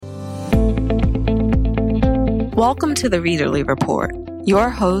Welcome to the Readerly Report. Your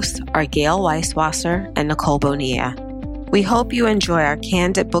hosts are Gail Weisswasser and Nicole Bonilla. We hope you enjoy our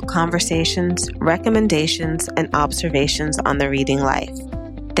candid book conversations, recommendations, and observations on the reading life.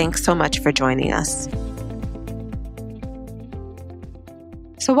 Thanks so much for joining us.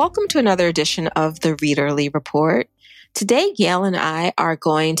 So welcome to another edition of the Readerly Report. Today, Gail and I are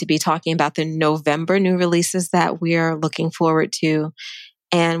going to be talking about the November new releases that we are looking forward to.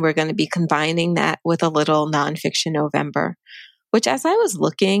 And we're going to be combining that with a little nonfiction November, which as I was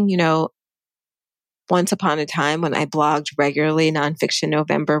looking, once upon a time when I blogged regularly, Nonfiction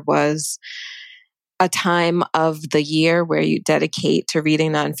November was a time of the year where you dedicate to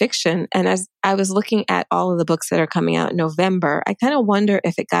reading nonfiction. And as I was looking at all of the books that are coming out in November, I kind of wonder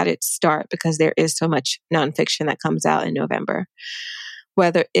if it got its start because there is so much nonfiction that comes out in November,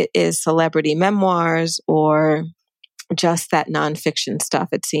 whether it is celebrity memoirs or just that nonfiction stuff.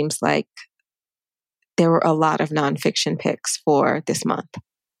 It seems like there were a lot of nonfiction picks for this month.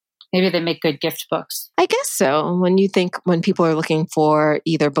 Maybe they make good gift books. I guess so. When people are looking for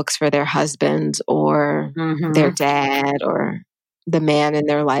either books for their husbands or their dad or the man in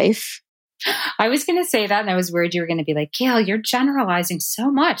their life. I was going to say that, and I was worried you were going to be like, Gail, you're generalizing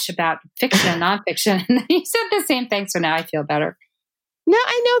so much about fiction and nonfiction. And then you said the same thing, so now I feel better. No,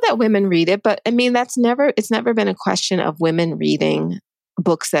 I know that women read it, but I mean, it's never been a question of women reading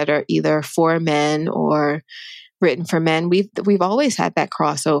books that are either for men or written for men. We've always had that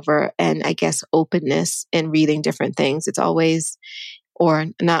crossover and I guess openness in reading different things. It's always, or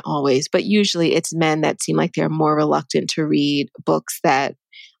not always, but usually it's men that seem like they're more reluctant to read books that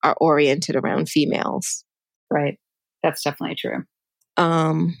are oriented around females. Right. That's definitely true.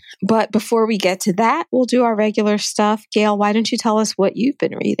 But before we get to that, we'll do our regular stuff. Gail, why don't you tell us what you've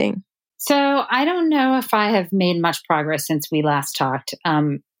been reading? So I don't know if I have made much progress since we last talked.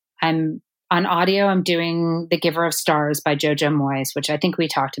 I'm on audio. I'm doing The Giver of Stars by Jojo Moyes, which I think we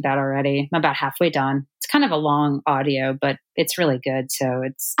talked about already. I'm about halfway done. It's kind of a long audio, but it's really good. So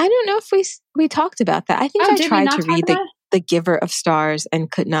it's. I don't know if we talked about that. I think I tried to read the Giver of Stars and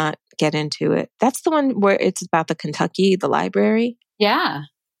could not get into it. That's the one where it's about the library. Yeah.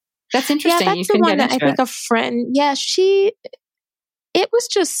 That's interesting. Yeah, that's the one that I think a friend, it was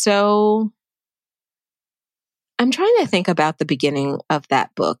just so, I'm trying to think about the beginning of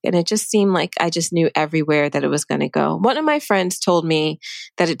that book. And it just seemed like I just knew everywhere that it was going to go. One of my friends told me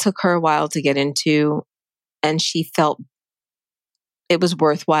that it took her a while to get into and she felt it was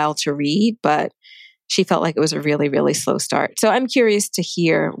worthwhile to read, but she felt like it was a really, really slow start. So I'm curious to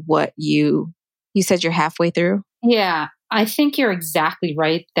hear what you said you're halfway through. Yeah. I think you're exactly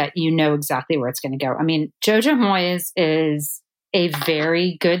right that you know exactly where it's going to go. I mean, Jojo Moyes is a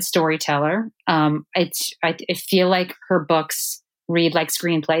very good storyteller. I feel like her books read like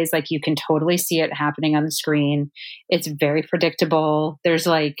screenplays, like you can totally see it happening on the screen. It's very predictable. There's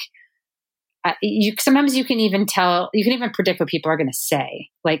sometimes you can even predict what people are going to say.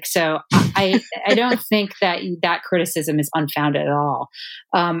 So I don't think that criticism is unfounded at all.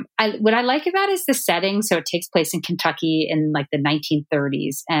 What I like about it is the setting. So it takes place in Kentucky in the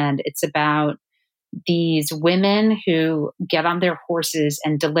 1930s. And it's about these women who get on their horses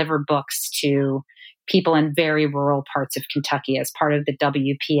and deliver books to people in very rural parts of Kentucky as part of the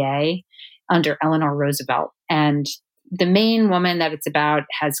WPA under Eleanor Roosevelt. And the main woman that it's about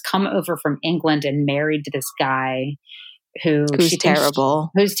has come over from England and married to this guy who's terrible.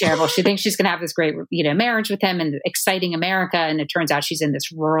 She thinks she's going to have this great, marriage with him and exciting America. And it turns out she's in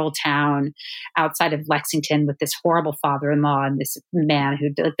this rural town outside of Lexington with this horrible father-in-law and this man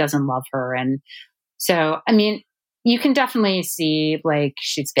who doesn't love her. And so, I mean, you can definitely see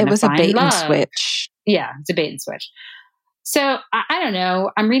she's going to find love. It was a bait and switch. Yeah, it's a bait and switch. So I don't know.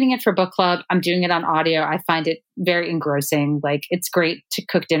 I'm reading it for book club. I'm doing it on audio. I find it very engrossing. It's great to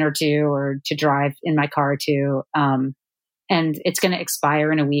cook dinner to or to drive in my car to. And it's going to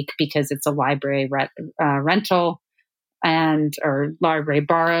expire in a week because it's a library rental or library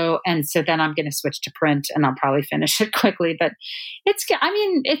borrow. And so then I'm going to switch to print and I'll probably finish it quickly. But it's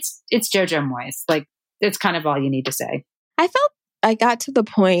Jojo Moyes. It's kind of all you need to say. I felt I got to the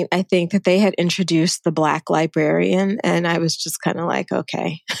point, I think, that they had introduced the Black librarian, and I was just kind of like,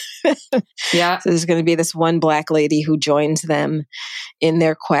 okay. Yeah. So there's going to be this one Black lady who joins them in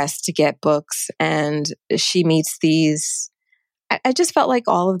their quest to get books, and she meets these. I just felt like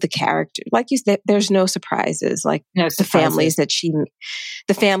all of the characters, like you said, there's no surprises. The families that she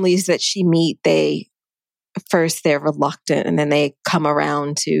meet, they're reluctant, and then they come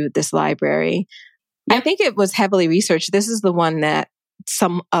around to this library. I think it was heavily researched. This is the one that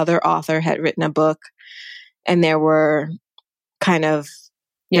some other author had written a book and there were kind of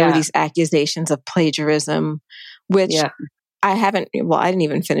There were these accusations of plagiarism, which I didn't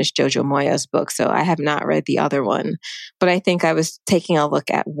even finish Jojo Moya's book, so I have not read the other one. But I think I was taking a look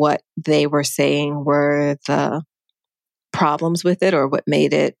at what they were saying were the problems with it, or what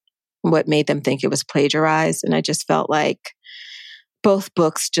made them think it was plagiarized. And I just felt like both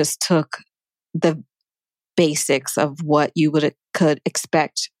books just took the basics of what you could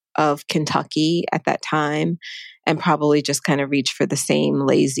expect of Kentucky at that time, and probably just kind of reach for the same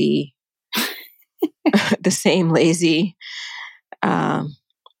lazy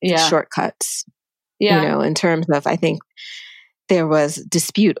shortcuts. In terms of, I think there was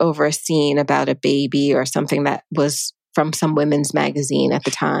dispute over a scene about a baby or something that was from some women's magazine at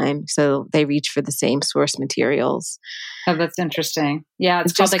the time. So they reach for the same source materials. Oh, that's interesting. Yeah.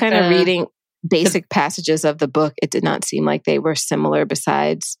 It's just kind of reading basic passages of the book. It did not seem like they were similar,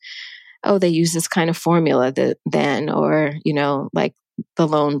 besides, they use this kind of formula then, or, like the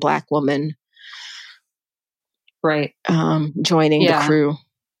lone Black woman. Right. Joining the crew.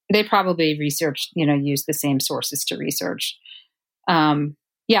 They probably researched, used the same sources to research.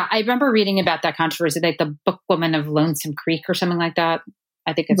 I remember reading about that controversy, like the Bookwoman of Lonesome Creek or something like that.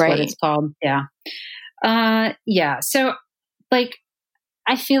 I think it's what it's called. Yeah. So, like,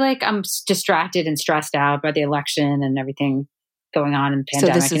 I feel like I'm distracted and stressed out by the election and everything going on in the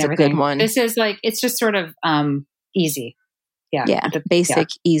pandemic. So this is a good one. This is like, it's just sort of easy. Yeah.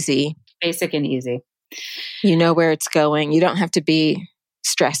 Easy. Basic and easy. You know where it's going. You don't have to be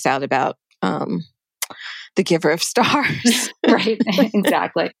stressed out about the Giver of Stars. Right.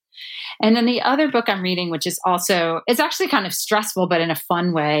 Exactly. And then the other book I'm reading, which is also, it's actually kind of stressful, but in a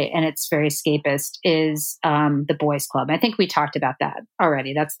fun way, and it's very escapist, is The Boys Club. I think we talked about that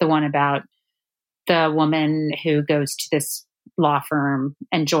already. That's the one about the woman who goes to this law firm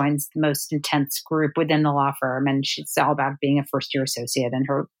and joins the most intense group within the law firm. And she's all about being a first-year associate in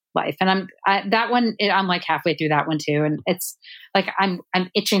her life. And I'm like halfway through that one too. And it's like, I'm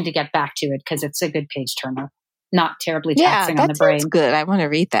itching to get back to it because it's a good page turner, not terribly taxing on the brain. That's good. I want to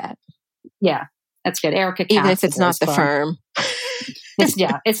read that. Yeah, that's good. Erica Katz, even if it's not the firm.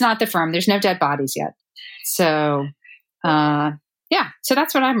 It's not the firm. There's no dead bodies yet. So, so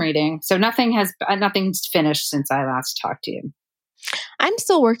that's what I'm reading. So nothing's finished since I last talked to you. I'm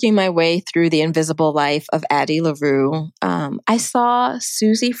still working my way through The Invisible Life of Addie LaRue. I saw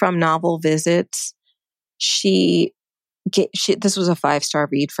Susie from Novel Visits. This was a 5-star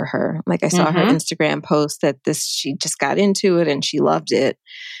read for her. Like, I saw her Instagram post that she just got into it and she loved it.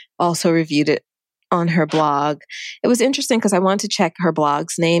 Also reviewed it on her blog. It was interesting because I wanted to check her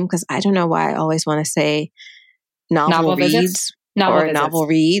blog's name, because I don't know why I always want to say Novel Reads. Novel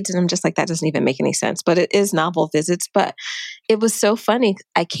Reads. And I'm just like, that doesn't even make any sense. But it is Novel Visits. But it was so funny.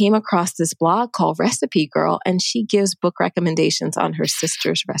 I came across this blog called Recipe Girl, and she gives book recommendations on her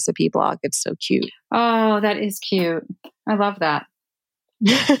sister's recipe blog. It's so cute. Oh, that is cute. I love that.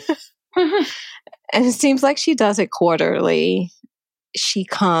 And it seems like she does it quarterly. She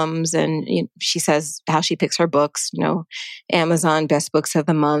comes and she says how she picks her books, Amazon Best Books of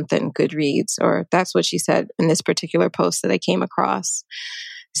the Month and Goodreads, or that's what she said in this particular post that I came across.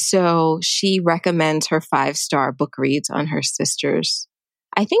 So she recommends her 5-star book reads on her sister's,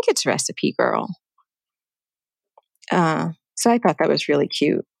 I think it's Recipe Girl. So I thought that was really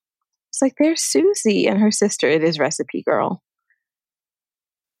cute. It's like, there's Susie and her sister. It is Recipe Girl.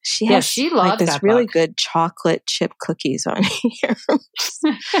 She loves like this really good chocolate chip cookies on here.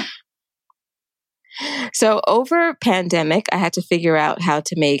 So over pandemic, I had to figure out how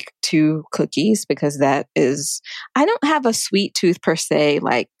to make 2 cookies, because I don't have a sweet tooth per se.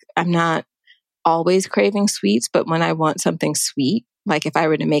 Like, I'm not always craving sweets, but when I want something sweet, like if I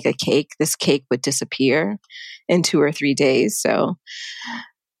were to make a cake, this cake would disappear in 2 or 3 days. So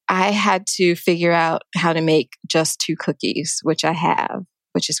I had to figure out how to make just 2 cookies, which I have,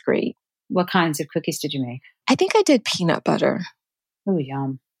 which is great. What kinds of cookies did you make? I think I did peanut butter. Oh,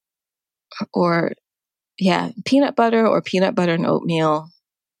 yum. Peanut butter or peanut butter and oatmeal.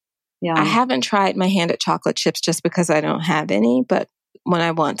 Yum. I haven't tried my hand at chocolate chips just because I don't have any, but when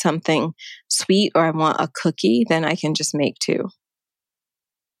I want something sweet or I want a cookie, then I can just make 2.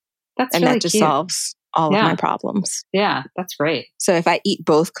 That's and really that just cute. solves all of my problems. Yeah, that's great. So if I eat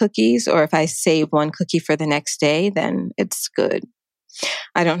both cookies, or if I save one cookie for the next day, then it's good.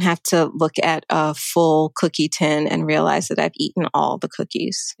 I don't have to look at a full cookie tin and realize that I've eaten all the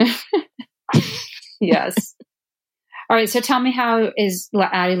cookies. Yes. All right. So tell me, how is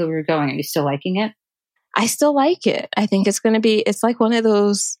Addie LaRue going? Are you still liking it? I still like it. I think it's going to be, it's like one of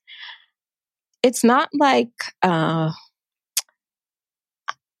those, it's not like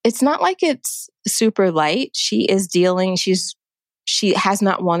it's super light. She's she has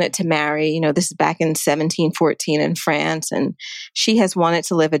not wanted to marry. You know, this is back in 1714 in France, and she has wanted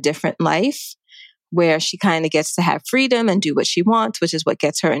to live a different life where she kind of gets to have freedom and do what she wants, which is what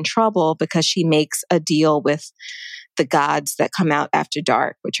gets her in trouble because she makes a deal with the gods that come out after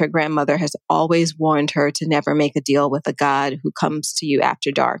dark, which her grandmother has always warned her to never make a deal with a god who comes to you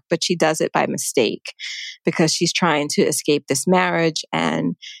after dark. But she does it by mistake because she's trying to escape this marriage.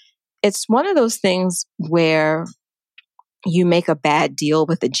 And it's one of those things where you make a bad deal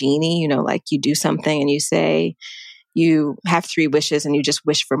with a genie, you know, like you do something and you say, you have 3 wishes and you just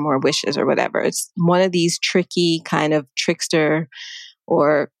wish for more wishes or whatever. It's one of these tricky kind of trickster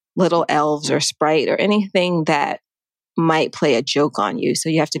or little elves or sprite or anything that might play a joke on you. So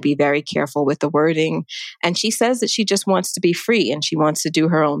you have to be very careful with the wording. And she says that she just wants to be free and she wants to do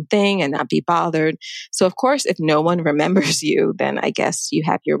her own thing and not be bothered. So of course, if no one remembers you, then I guess you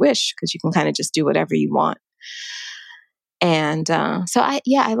have your wish because you can kind of just do whatever you want. And so I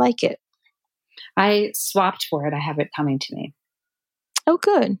like it. I swapped for it. I have it coming to me. Oh,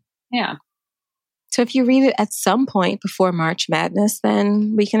 good. Yeah. So if you read it at some point before March Madness,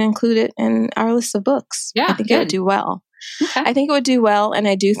 then we can include it in our list of books. Yeah, I think it would do well. Okay. I think it would do well. And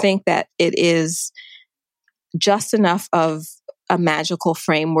I do think that it is just enough of a magical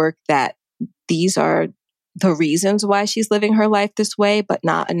framework that these are the reasons why she's living her life this way, but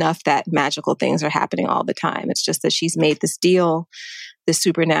not enough that magical things are happening all the time. It's just that she's made this deal, this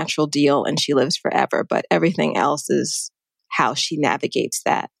supernatural deal, and she lives forever. But everything else is how she navigates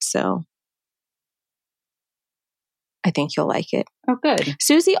that. So I think you'll like it. Oh, good.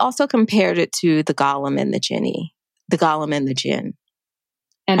 Susie also compared it to The Golem and the Jinny, The Golem and the Jinn.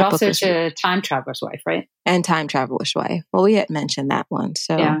 And also to Time Traveler's Wife, right? And Time Traveler's Wife. Well, we had mentioned that one.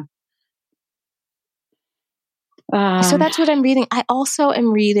 So, yeah. So that's what I'm reading. I also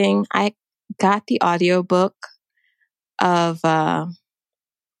am reading, I got the audiobook of, why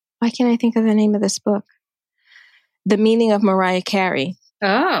can't I think of the name of this book? The Meaning of Mariah Carey.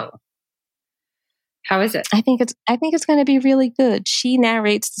 Oh. How is it? I think it's going to be really good. She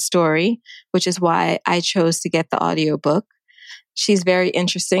narrates the story, which is why I chose to get the audiobook. She's very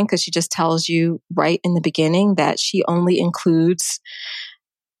interesting because she just tells you right in the beginning that she only includes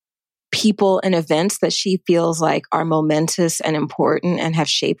people and events that she feels like are momentous and important and have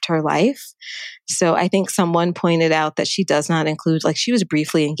shaped her life. So I think someone pointed out that she does not include, like she was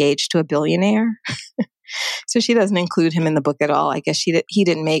briefly engaged to a billionaire. So she doesn't include him in the book at all. I guess he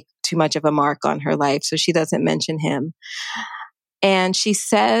didn't make too much of a mark on her life, so she doesn't mention him. And she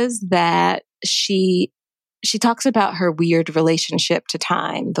says that she talks about her weird relationship to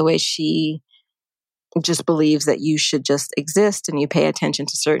time, the way she just believes that you should just exist and you pay attention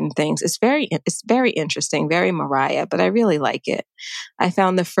to certain things. It's very interesting, very Mariah, but I really like it. I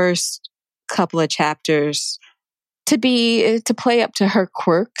found the first couple of chapters to play up to her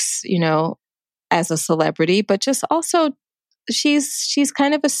quirks, you know, as a celebrity, but just also she's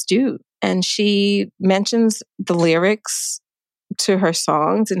kind of astute and she mentions the lyrics to her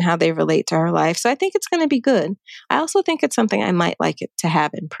songs and how they relate to her life. So I think it's going to be good. I also think it's something I might like it to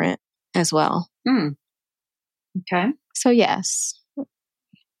have in print as well. Okay. So yes,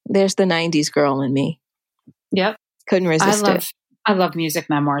 there's the 90s girl in me. Yep. Couldn't resist it. I love music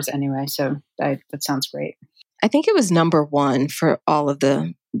memoirs anyway, so that sounds great. I think it was number 1 for all of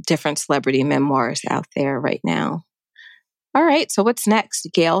the different celebrity memoirs out there right now. All right. So what's next?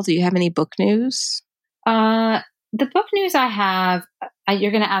 Gail, do you have any book news? The book news I have,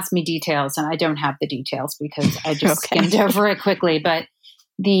 you're going to ask me details, and I don't have the details because I just skimmed over it quickly. But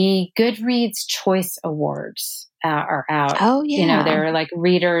the Goodreads Choice Awards are out. Oh, yeah. You know, they're like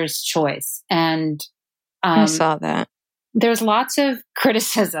Reader's Choice. And I saw that. There's lots of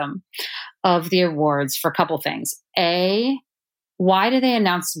criticism of the awards for a couple things. A, why do they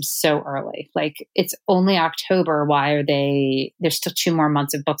announce them so early? Like, it's only October. Why are there's still 2 more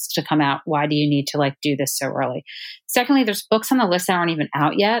months of books to come out. Why do you need to like do this so early? Secondly, there's books on the list that aren't even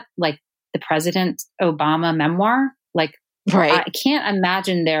out yet, like the President Obama memoir. Like, right. I can't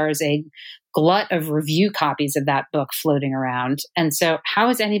imagine there's a glut of review copies of that book floating around. And so how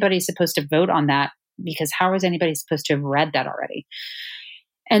is anybody supposed to vote on that? Because how is anybody supposed to have read that already?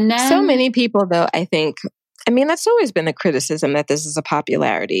 And then so many people, though, I think, I mean, that's always been the criticism that this is a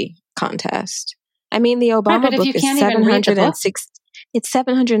popularity contest. I mean, the Obama book is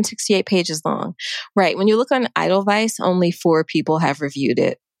 768 pages long. Right. When you look on Edelweiss, only 4 people have reviewed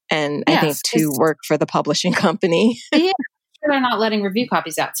it. And I think 2 work for the publishing company. Yeah. They're not letting review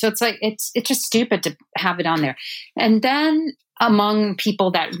copies out. So it's like, it's just stupid to have it on there. And then among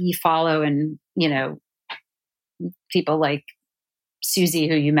people that we follow and, you know, people like Susie,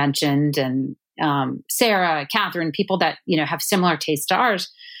 who you mentioned, and Sarah, Catherine, people that, have similar tastes to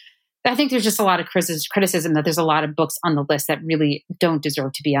ours. I think there's just a lot of criticism that there's a lot of books on the list that really don't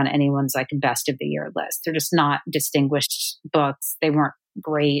deserve to be on anyone's like best of the year list. They're just not distinguished books. They weren't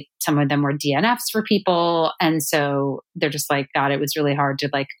great. Some of them were DNFs for people. And so they're just like, God, it was really hard to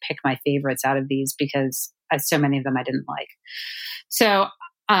like pick my favorites out of these because so many of them I didn't like. So,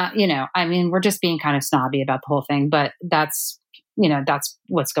 we're just being kind of snobby about the whole thing, but that's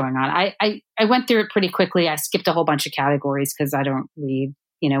what's going on. I went through it pretty quickly. I skipped a whole bunch of categories because I don't read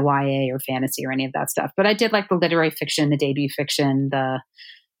YA or fantasy or any of that stuff. But I did like the literary fiction, the debut fiction, the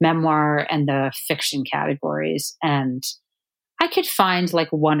memoir, and the fiction categories. And I could find like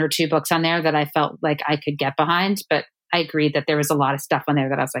one or two books on there that I felt like I could get behind. But I agreed that there was a lot of stuff on there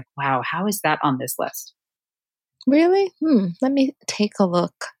that I was like, wow, how is that on this list? Really? Let me take a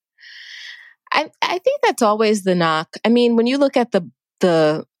look. I think that's always the knock. I mean, when you look at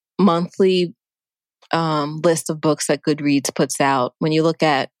the monthly list of books that Goodreads puts out, when you look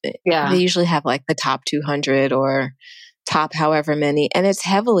at, they usually have like the top 200 or top however many, and it's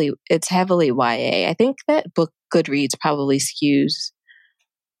heavily YA. I think that book Goodreads probably skews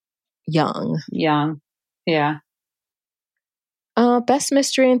young. Yeah. Best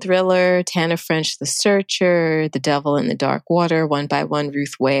mystery and thriller: Tana French, The Searcher, The Devil in the Dark Water, One by One,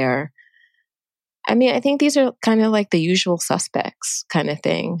 Ruth Ware. I mean, I think these are kind of like the usual suspects kind of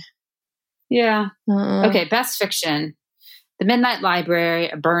thing. Yeah. Okay. Best fiction: The Midnight Library,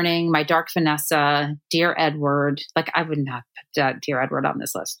 A Burning, My Dark Vanessa, Dear Edward. Like, I would not put Dear Edward on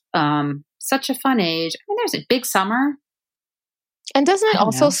this list. Such a Fun Age. I mean, there's a Big Summer. And doesn't it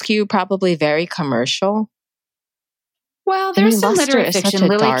also skew probably very commercial? Well, there's some Luster literary fiction. Such a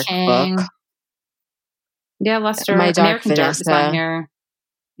Lily dark King. book. Yeah, Luster. My Dark American Dark is on Vanessa. here.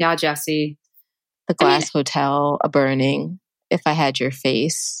 Yeah, Jessie. The Glass Hotel, A Burning, If I Had Your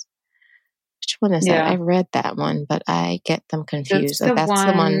Face. Which one is that? I read that one, but I get them confused. That's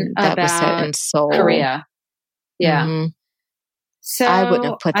the one that was set in Seoul, Korea. Yeah. Mm-hmm. So I wouldn't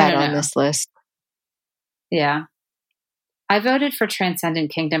have put that on this list. Yeah. I voted for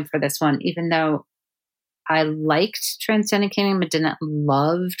Transcendent Kingdom for this one, even though I liked Transcendent Kingdom but didn't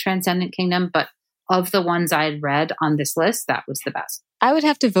love Transcendent Kingdom. But of the ones I had read on this list, that was the best. I would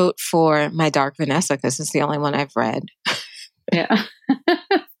have to vote for My Dark Vanessa because it's the only one I've read. Yeah.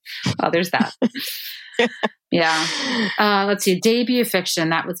 Well, there's that. Yeah. Let's see. Debut fiction.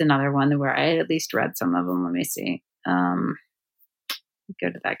 That was another one where I at least read some of them. Let me see. Go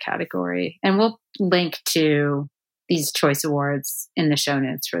to that category. And we'll link to these choice awards in the show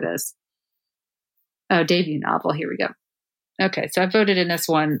notes for this. Oh, debut novel. Here we go. Okay. So I voted in this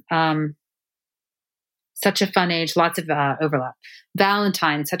one. Such a Fun Age. Lots of overlap.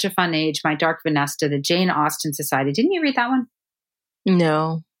 Valentine. Such a Fun Age. My Dark Vanessa. The Jane Austen Society. Didn't you read that one?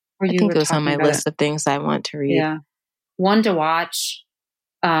 No. I think it was on my list of things I want to read. Yeah. One to Watch.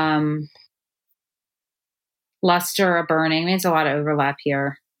 Luster, A Burning. There's a lot of overlap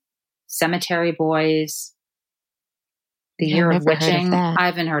here. Cemetery Boys. The Year of Witching. I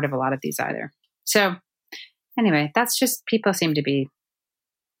haven't heard of a lot of these either. So anyway, that's just, people seem to be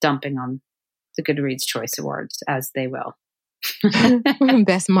dumping on the Goodreads Choice Awards, as they will.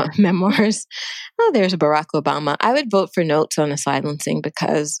 Best memoirs. Oh, there's Barack Obama. I would vote for Notes on a Silencing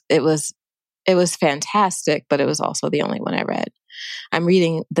because it was fantastic, but it was also the only one I read. I'm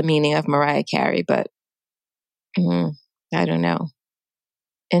reading The Meaning of Mariah Carey, but I don't know.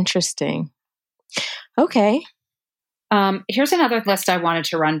 Interesting. Okay. Here's another list I wanted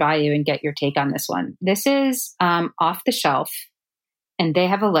to run by you and get your take on this one. This is Off the Shelf, and they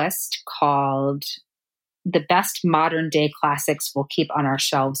have a list called The Best Modern Day Classics We'll Keep on Our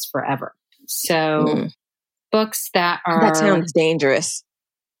Shelves Forever. So books that are... That sounds dangerous.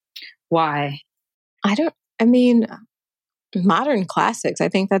 Why? Modern classics. I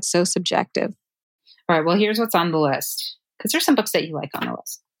think that's so subjective. All right, well, here's what's on the list. Because there's some books that you like on the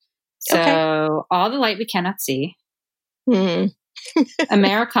list. So, okay. All the Light We Cannot See.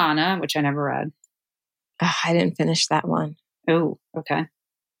 Americana, which I never read. I didn't finish that one. Oh, okay.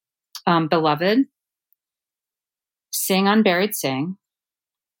 Beloved. Sing Unburied Sing.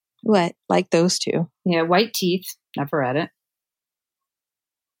 What? Like those two. Yeah, White Teeth. Never read it.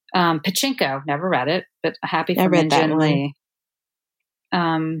 Pachinko. Never read it, but happy for Minjin and Lee.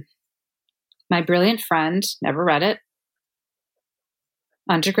 My Brilliant Friend. Never read it.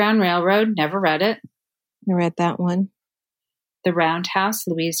 Underground Railroad. Never read it. I read that one. The Roundhouse.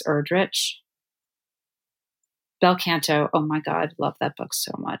 Louise Erdrich. Bel Canto. Oh my God. Love that book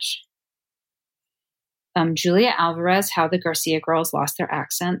so much. Julia Alvarez, How the Garcia Girls Lost Their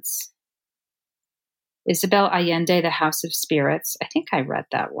Accents. Isabel Allende, The House of Spirits. I think I read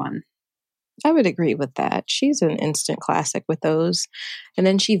that one. I would agree with that. She's an instant classic with those. And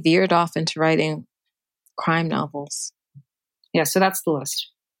then she veered off into writing crime novels. Yeah, so that's the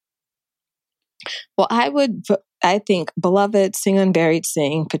list. Well, I think Beloved, Sing Unburied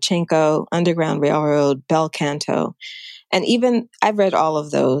Sing, Pachinko, Underground Railroad, Bel Canto, and even I've read all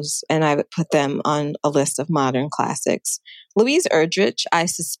of those and I would put them on a list of modern classics. Louise Erdrich, I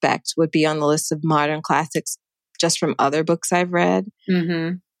suspect, would be on the list of modern classics just from other books I've read.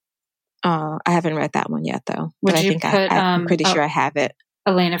 Mm-hmm. I haven't read that one yet, though. Would but I you think put, I'm pretty sure I have it.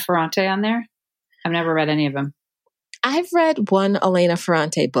 Elena Ferrante on there? I've never read any of them. I've read one Elena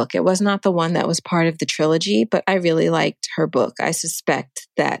Ferrante book. It was not the one that was part of the trilogy, but I really liked her book. I suspect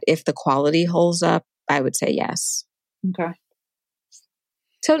that if the quality holds up, I would say yes. Okay.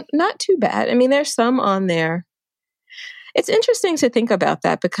 So not too bad. I mean, there's some on there. It's interesting to think about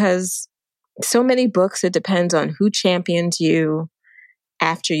that because so many books, it depends on who champions you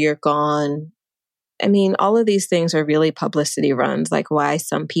after you're gone. I mean, all of these things are really publicity runs, like why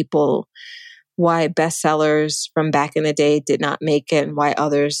bestsellers from back in the day did not make it and why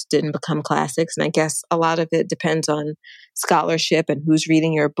others didn't become classics. And I guess a lot of it depends on scholarship and who's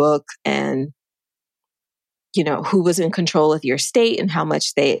reading your book and, you know, who was in control of your state and how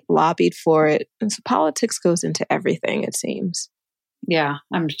much they lobbied for it. And so politics goes into everything, it seems. Yeah,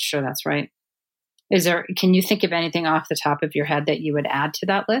 I'm sure that's right. Can you think of anything off the top of your head that you would add to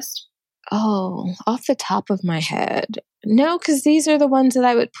that list? Oh, off the top of my head. No, because these are the ones that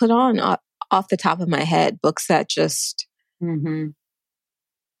I would put on off the top of my head. Books that just are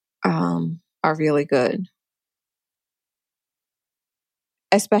really good.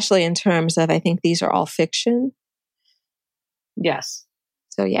 Especially in terms of, I think these are all fiction. Yes.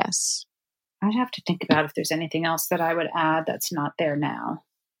 So yes. I'd have to think about if there's anything else that I would add that's not there now.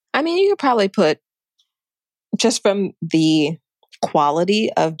 I mean, you could probably put, just from the quality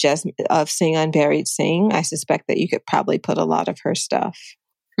of Sing Unburied Sing, I suspect that you could probably put a lot of her stuff.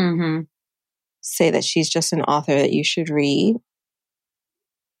 Mm-hmm. Say that she's just an author that you should read.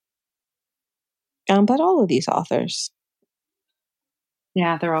 But all of these authors.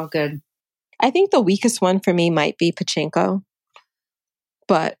 Yeah, they're all good. I think the weakest one for me might be Pachinko,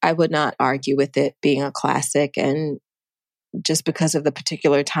 but I would not argue with it being a classic, and just because of the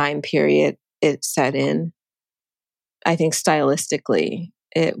particular time period it set in. I think stylistically,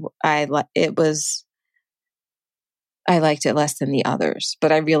 I liked it less than the others,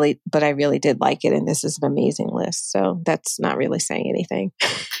 but I really did like it, and this is an amazing list. So that's not really saying anything.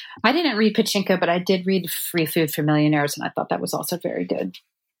 I didn't read Pachinko, but I did read Free Food for Millionaires, and I thought that was also very good.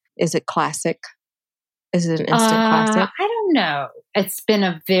 Is it classic? Is it an instant classic? I don't know. It's been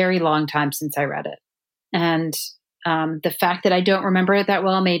a very long time since I read it, and the fact that I don't remember it that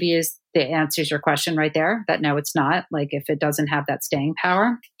well maybe is the answers your question right there. That no, it's not. Like if it doesn't have that staying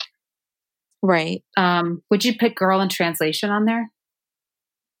power. Right. Would you put Girl in Translation on there?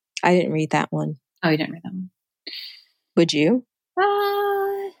 I didn't read that one. Oh, you didn't read that one. Would you?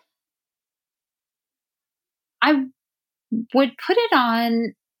 I would put it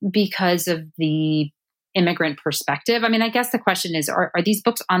on because of the immigrant perspective. I mean, I guess the question is, are these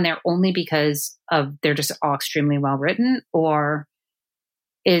books on there only because of they're just all extremely well written, or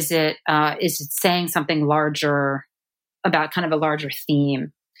is it saying something larger about kind of a larger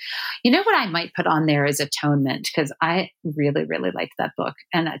theme? You know what I might put on there is Atonement, because I really, really liked that book.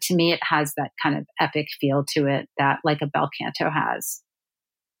 And to me, it has that kind of epic feel to it that like a Bel Canto has.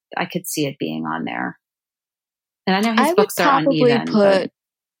 I could see it being on there. And I know his books are uneven.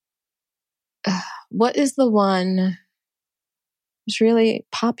 What is the one that's really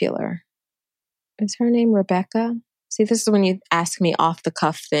popular? Is her name Rebecca? See, this is when you ask me off the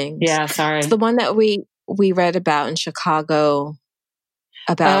cuff things. Yeah, sorry. It's the one that we read about in Chicago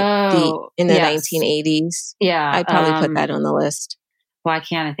about in the 1980s. Yeah. I'd probably put that on the list. Why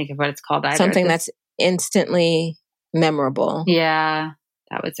can't I think of what it's called either? Something that's instantly memorable. Yeah,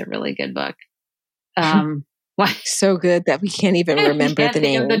 that was a really good book. Why? So good that we can't even remember the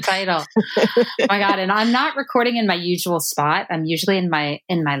name. The title. Oh my God. And I'm not recording in my usual spot. I'm usually in my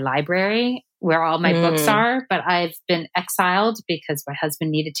library where all my books are, but I've been exiled because my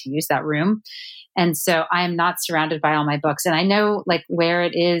husband needed to use that room. And so I am not surrounded by all my books. And I know like where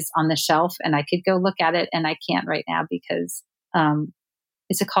it is on the shelf, and I could go look at it, and I can't right now because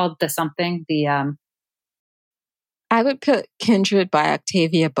is it called the something? I would put Kindred by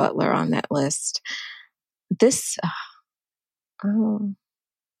Octavia Butler on that list. Let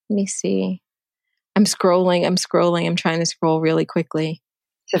me see. I'm scrolling. I'm trying to scroll really quickly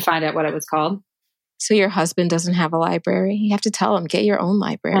to find out what it was called. So your husband doesn't have a library? You have to tell him, get your own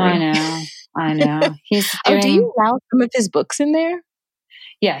library. I know. He's doing... do you allow some of his books in there?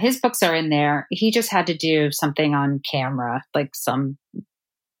 Yeah, his books are in there. He just had to do something on camera, like some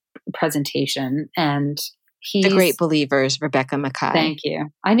presentation. And The he's Great Believers, Rebecca Mackay. Thank you.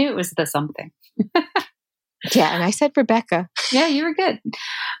 I knew it was the something. Yeah, and I said Rebecca. Yeah, you were good.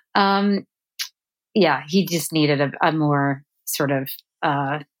 Yeah, he just needed a more sort of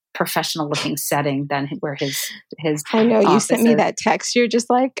professional looking setting than where his I know you sent me is. that text. You're just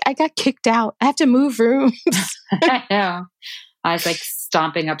like, I got kicked out. I have to move rooms. I know. I was like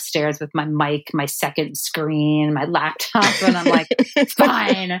stomping upstairs with my mic, my second screen, my laptop, and I'm like,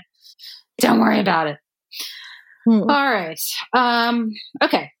 fine, don't worry about it. All right.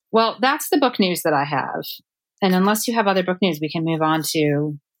 Okay. Well, that's the book news that I have. And unless you have other book news, we can move on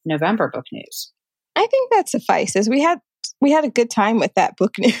to November book news. I think that suffices. We had a good time with that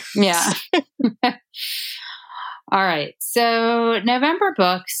book news. Yeah. All right. So November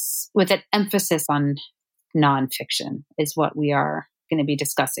books with an emphasis on nonfiction is what we are going to be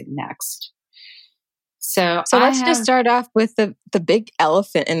discussing next. So let's just start off with the big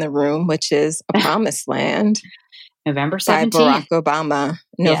elephant in the room, which is A Promised Land. November 17th. By Barack Obama,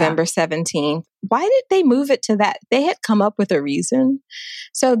 November 17th. Why did they move it to that? They had come up with a reason.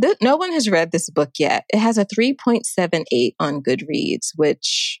 So no one has read this book yet. It has a 3.78 on Goodreads,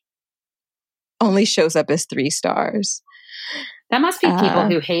 which only shows up as 3 stars. That must be people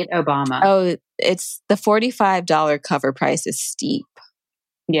who hate Obama. Oh, it's the $45 cover price is steep.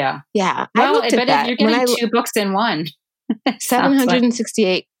 Yeah. Yeah. Well, I bet if you're getting 2 books in one.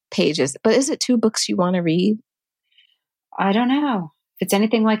 768 pages. But is it 2 books you want to read? I don't know. If it's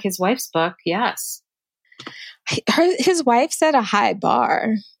anything like his wife's book, yes. His wife set a high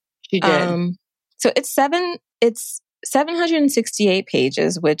bar. She did. So it's 768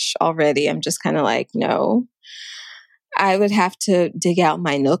 pages, which already I'm just kind of like, no. I would have to dig out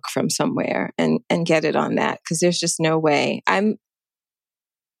my Nook from somewhere and get it on that because there's just no way.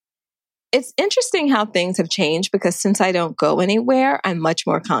 It's interesting how things have changed because since I don't go anywhere, I'm much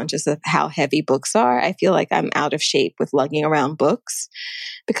more conscious of how heavy books are. I feel like I'm out of shape with lugging around books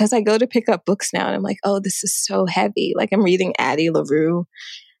because I go to pick up books now and I'm like, oh, this is so heavy. Like I'm reading Addie LaRue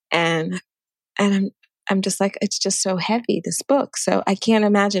and I'm just like, it's just so heavy, this book. So I can't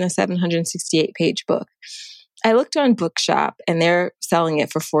imagine a 768 page book. I looked on Bookshop and they're selling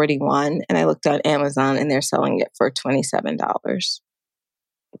it for $41, and I looked on Amazon and they're selling it for $27.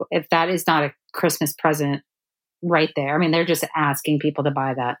 If that is not a Christmas present right there, I mean, they're just asking people to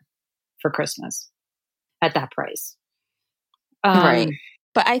buy that for Christmas at that price. Right.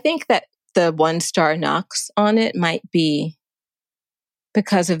 But I think that the 1-star knocks on it might be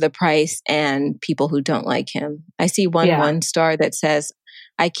because of the price and people who don't like him. I see one star that says,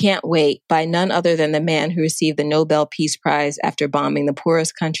 I can't wait, by none other than the man who received the Nobel Peace Prize after bombing the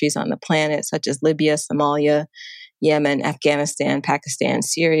poorest countries on the planet, such as Libya, Somalia, Yemen, Afghanistan, Pakistan,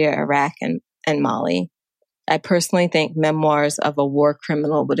 Syria, Iraq, and Mali. I personally think Memoirs of a War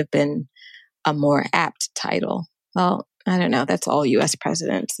Criminal would have been a more apt title. Well, I don't know. That's all U.S.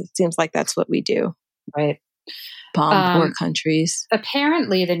 presidents. It seems like that's what we do. Right. Bomb poor countries.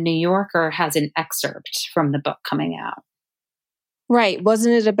 Apparently, the New Yorker has an excerpt from the book coming out. Right.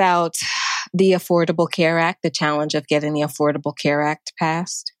 Wasn't it about the Affordable Care Act, the challenge of getting the Affordable Care Act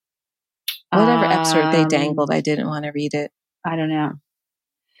passed? Whatever excerpt they dangled, I didn't want to read it. I don't know.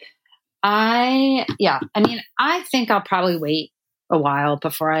 I think I'll probably wait a while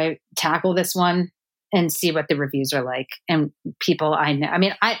before I tackle this one and see what the reviews are like. And people I know, I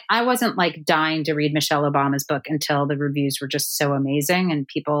mean, I wasn't like dying to read Michelle Obama's book until the reviews were just so amazing. And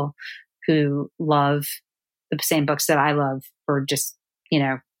people who love the same books that I love were just,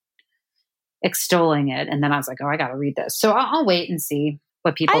 extolling it. And then I was like, oh, I got to read this. So I'll wait and see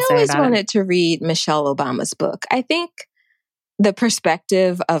what people say about it. I always wanted to read Michelle Obama's book. I think the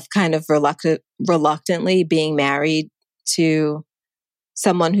perspective of kind of reluctantly being married to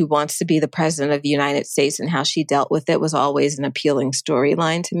someone who wants to be the president of the United States and how she dealt with it was always an appealing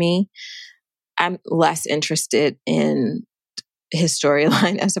storyline to me. I'm less interested in his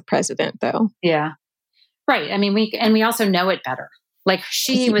storyline as a president, though. Yeah. Right. I mean, we also know it better. Like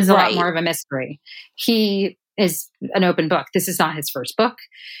she was a lot more of a mystery. He is an open book. This is not his first book.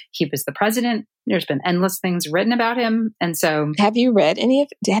 He was the president. There's been endless things written about him. And so Have you read any of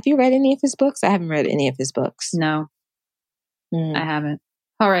his books? I haven't read any of his books. No. I haven't.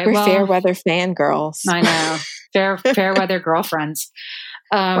 All right. We're fair weather fangirls. I know. Fair weather girlfriends.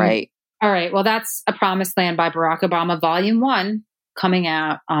 Right. All right. Well, that's A Promised Land by Barack Obama, Volume 1, coming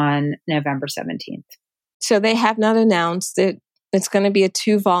out on November 17th. So they have not announced it. It's going to be a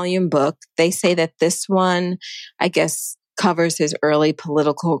 2-volume book. They say that this one, I guess, covers his early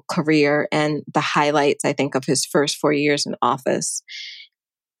political career and the highlights, I think, of his first 4 years in office.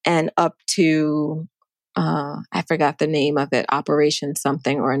 and up to, I forgot the name of it, Operation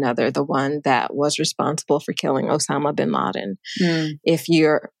something or another, the one that was responsible for killing Osama bin Laden, if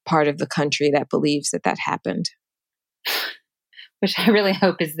you're part of the country that believes that that happened. Which I really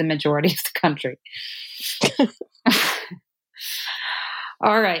hope is the majority of the country.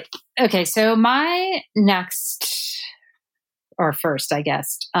 All right. Okay. So my next, or first, I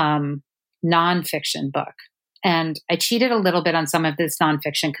guess, nonfiction book. And I cheated a little bit on some of this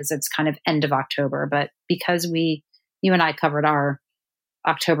nonfiction because it's kind of end of October. But because you and I covered our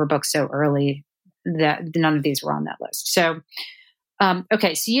October book so early, that none of these were on that list. So,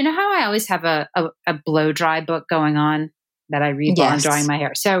 okay. So you know how I always have a blow dry book going on that I read while I'm drying my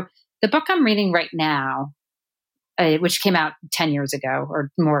hair. So the book I'm reading right now, which came out 10 years ago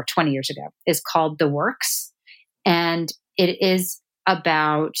or more, 20 years ago, is called The Works. And it is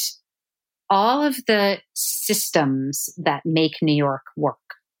about all of the systems that make New York work.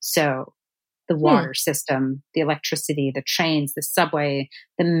 So the water system, the electricity, the trains, the subway,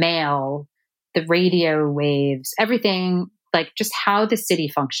 the mail, the radio waves, everything, like just how the city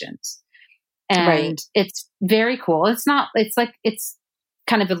functions. And it's very cool. It's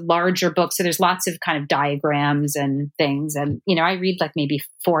kind of a larger book. So there's lots of kind of diagrams and things. And, I read like maybe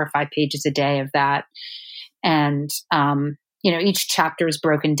 4 or 5 pages a day of that. And, each chapter is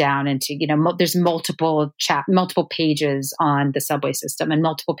broken down into, there's multiple pages on the subway system and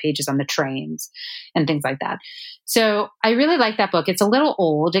multiple pages on the trains and things like that. So I really like that book. It's a little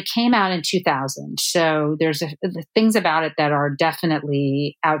old. It came out in 2000. So there's things about it that are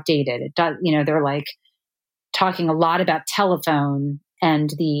definitely outdated. It does, they're like talking a lot about telephone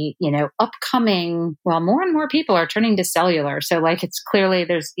and the, upcoming, more and more people are turning to cellular. So like, it's clearly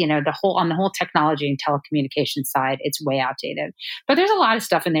there's, on the whole technology and telecommunication side, it's way outdated, but there's a lot of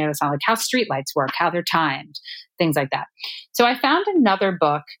stuff in there that's not like how streetlights work, how they're timed, things like that. So I found another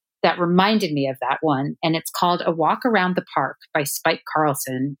book that reminded me of that one. And it's called A Walk Around the Park by Spike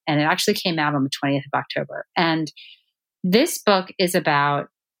Carlson. And it actually came out on the 20th of October. And this book is about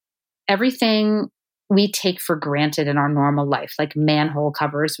everything we take for granted in our normal life, like manhole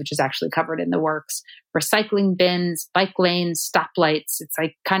covers, which is actually covered in The Works, recycling bins, bike lanes, stoplights. It's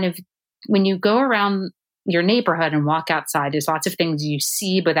like kind of when you go around your neighborhood and walk outside, there's lots of things you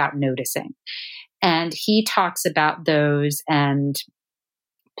see without noticing. And he talks about those and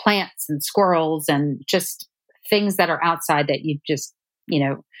plants and squirrels and just things that are outside that you just,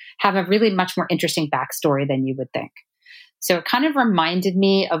 have a really much more interesting backstory than you would think. So it kind of reminded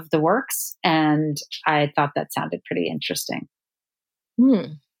me of The Works, and I thought that sounded pretty interesting.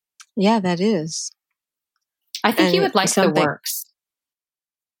 Yeah, that is. I think you would like The Works.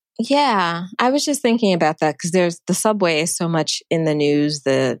 Yeah, I was just thinking about that because there's the subway is so much in the news,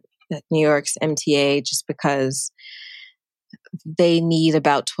 the New York's MTA, just because they need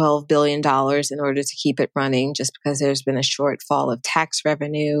about $12 billion in order to keep it running, just because there's been a shortfall of tax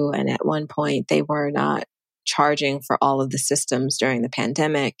revenue. And at one point they were not charging for all of the systems during the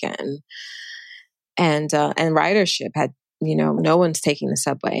pandemic, and ridership had, no one's taking the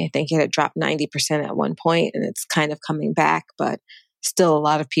subway. I think it had dropped 90% at one point, and it's kind of coming back, but still a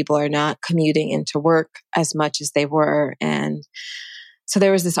lot of people are not commuting into work as much as they were. And so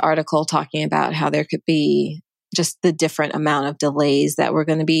there was this article talking about how there could be just the different amount of delays that were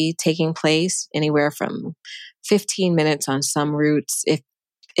going to be taking place, anywhere from 15 minutes on some routes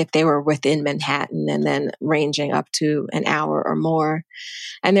if they were within Manhattan, and then ranging up to an hour or more.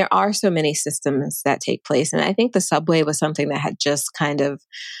 And there are so many systems that take place. And I think the subway was something that had just kind of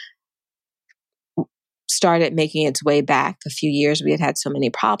started making its way back a few years. We had so many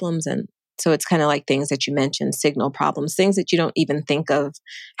problems. And so it's kind of like things that you mentioned, signal problems, things that you don't even think of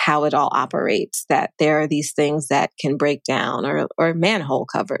how it all operates, that there are these things that can break down, or manhole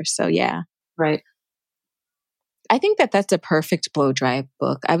covers. So yeah. Right. I think that that's a perfect blow dry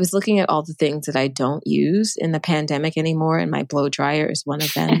book. I was looking at all the things that I don't use in the pandemic anymore, and my blow dryer is one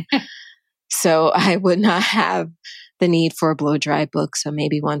of them. So I would not have the need for a blow dry book. So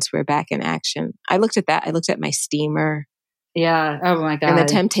maybe once we're back in action. I looked at that. I looked at my steamer. Yeah. Oh my God. And the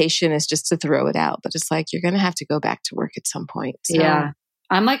temptation is just to throw it out. But it's like, you're going to have to go back to work at some point. So. Yeah.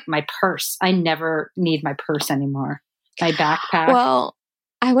 I'm like my purse. I never need my purse anymore. My backpack. Well,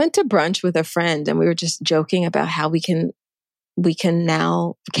 I went to brunch with a friend, and we were just joking about how we can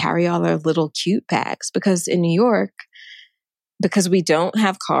now carry all our little cute bags, because in New York, because we don't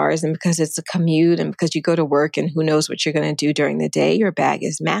have cars, and because it's a commute, and because you go to work and who knows what you're going to do during the day, your bag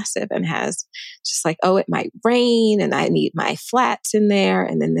is massive and has just like, oh, it might rain and I need my flats in there.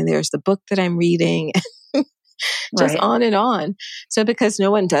 And then there's the book that I'm reading. just Right. on and on. So because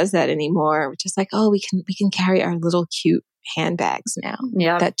no one does that anymore, we're just like, oh, we can carry our little cute handbags now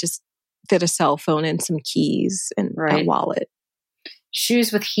Yeah. that just fit a cell phone and some keys and a Right. wallet.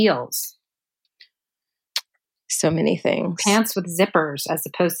 Shoes with heels. So many things. Pants with zippers as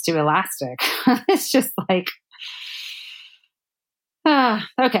opposed to elastic. It's just like,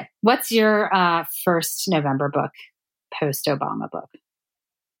 okay. What's your first November book, post-Obama book?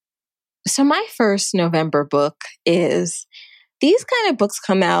 So my first November book is, these kind of books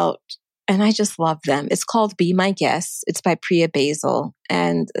come out and I just love them. It's called Be My Guest. It's by Priya Basil.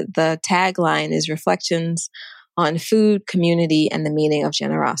 And the tagline is Reflections on Food, Community, and the Meaning of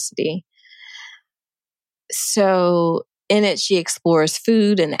Generosity. So in it, she explores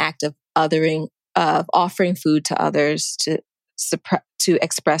food and the act of offering food to others to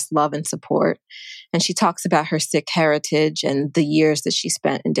express love and support. And she talks about her Sikh heritage and the years that she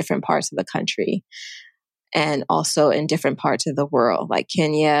spent in different parts of the country and also in different parts of the world, like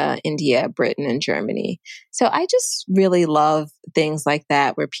Kenya, India, Britain, and Germany. So I just really love things like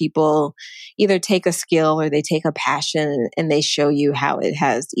that, where people either take a skill or they take a passion and they show you how it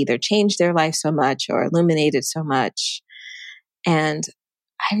has either changed their life so much or illuminated so much. And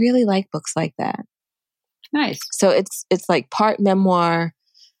I really like books like that. Nice. So it's like part memoir,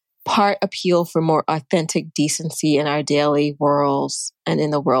 part appeal for more authentic decency in our daily worlds and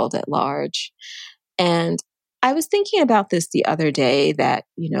in the world at large. And I was thinking about this the other day that,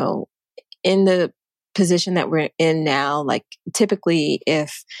 in the position that we're in now, like typically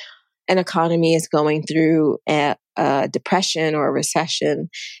if an economy is going through a depression or a recession,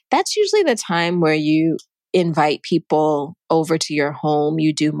 that's usually the time where you invite people over to your home.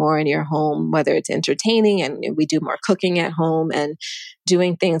 You do more in your home, whether it's entertaining, and we do more cooking at home, and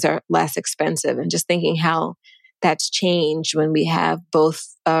doing things are less expensive. And just thinking how that's changed when we have both,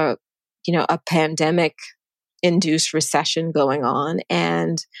 a pandemic induced recession going on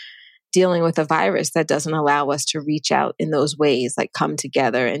and dealing with a virus that doesn't allow us to reach out in those ways, like come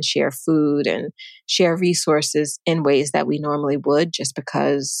together and share food and share resources in ways that we normally would, just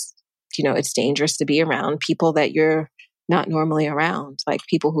because, it's dangerous to be around people that you're not normally around, like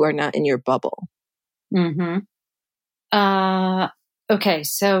people who are not in your bubble. Mm-hmm. Okay.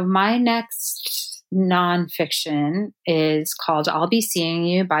 So my next nonfiction is called I'll Be Seeing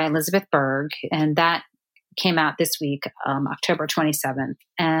You by Elizabeth Berg. And that came out this week, October 27th.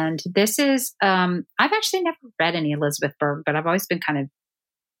 And this is, I've actually never read any Elizabeth Berg, but I've always been kind of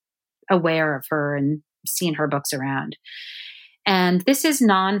aware of her and seen her books around. And this is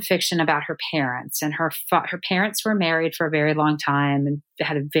nonfiction about her parents. And her parents were married for a very long time and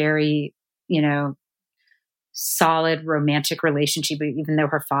had a very, solid romantic relationship, even though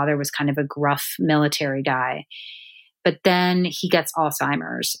her father was kind of a gruff military guy. But then he gets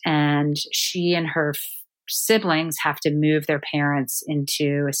Alzheimer's, and she and her siblings have to move their parents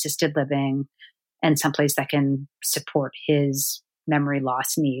into assisted living and someplace that can support his memory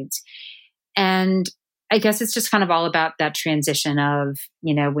loss needs. And I guess it's just kind of all about that transition of,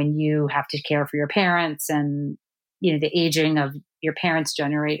 when you have to care for your parents and, the aging of your parents'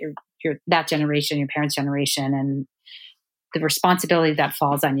 generation, your parents' generation, and the responsibility that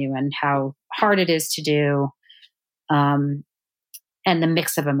falls on you and how hard it is to do, and the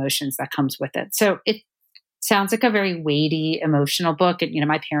mix of emotions that comes with it. So it sounds like a very weighty, emotional book. And,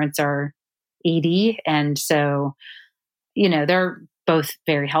 my parents are 80. And so, they're both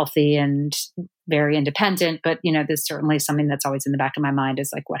very healthy and very independent. But, there's certainly something that's always in the back of my mind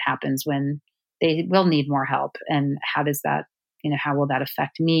is like, what happens when they will need more help? And how does that, how will that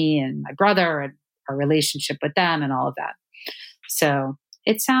affect me and my brother and our relationship with them and all of that? So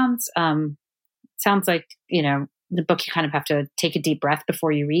it sounds like, the book you kind of have to take a deep breath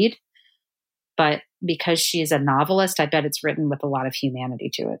before you read. But because she is a novelist, I bet it's written with a lot of humanity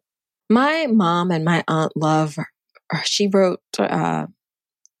to it. My mom and my aunt love her. She wrote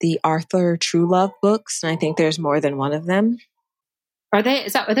the Arthur True-Love books, and I think there's more than one of them. Are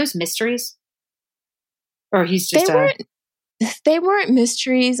those mysteries? Or he's just they weren't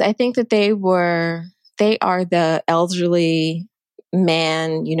mysteries. I think that they are the elderly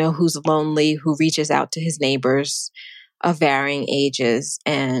man, who's lonely, who reaches out to his neighbors of varying ages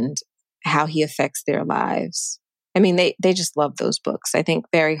and how he affects their lives. I mean, they just love those books. I think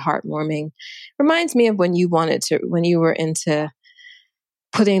very heartwarming. Reminds me of when you were into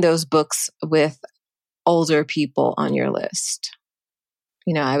putting those books with older people on your list.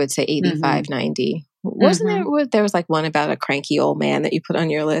 I would say 85, 90. Wasn't there was like one about a cranky old man that you put on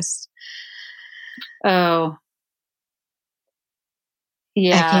your list? Oh,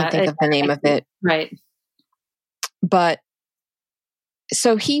 yeah. I can't think of the name of it. Right. But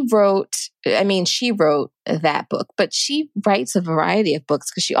So she wrote that book, but she writes a variety of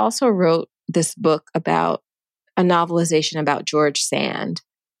books because she also wrote this book about a novelization about George Sand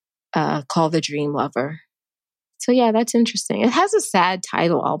called The Dream Lover. So yeah, that's interesting. It has a sad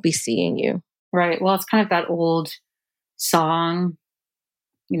title, I'll Be Seeing You. Right. Well, it's kind of that old song,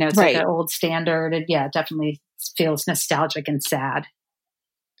 it's like an old standard. And yeah, it definitely feels nostalgic and sad.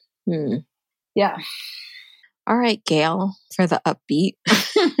 Yeah. All right, Gail, for the upbeat.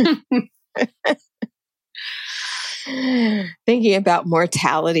 Thinking about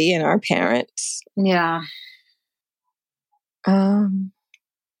mortality and our parents. Yeah. All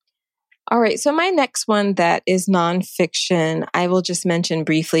right. So my next one that is nonfiction, I will just mention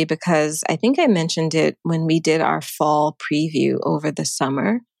briefly because I think I mentioned it when we did our fall preview over the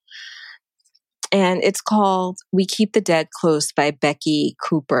summer. And it's called We Keep the Dead Close by Becky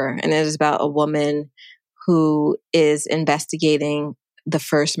Cooper. And it is about a woman who is investigating the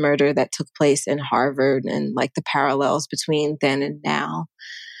first murder that took place in Harvard and like the parallels between then and now.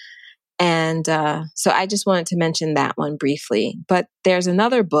 And so I just wanted to mention that one briefly. But there's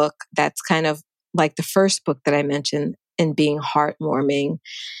another book that's kind of like the first book that I mentioned in being heartwarming.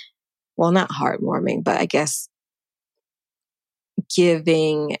 Well, not heartwarming, but I guess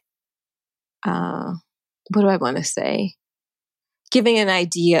giving, what do I want to say? Giving an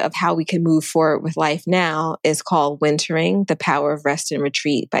idea of how we can move forward with life now is called Wintering, The Power of Rest and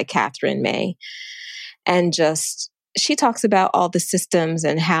Retreat by Catherine May. And she talks about all the systems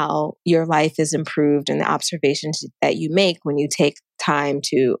and how your life is improved and the observations that you make when you take time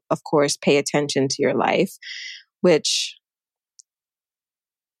to, of course, pay attention to your life, which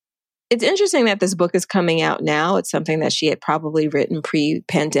it's interesting that this book is coming out now. It's something that she had probably written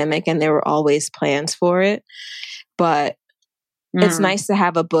pre-pandemic and there were always plans for it. But it's nice to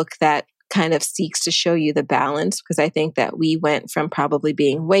have a book that kind of seeks to show you the balance, because I think that we went from probably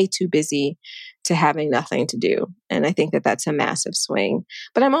being way too busy to having nothing to do. And I think that that's a massive swing.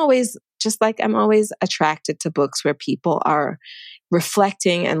 But I'm always attracted to books where people are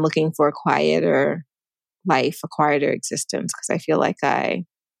reflecting and looking for a quieter life, a quieter existence, because I feel like I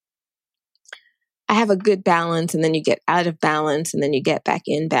have a good balance, and then you get out of balance and then you get back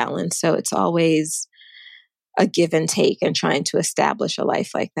in balance. So it's always a give and take and trying to establish a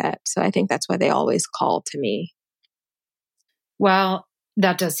life like that. So I think that's why they always call to me. Well,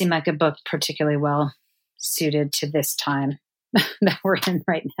 that does seem like a book particularly well suited to this time that we're in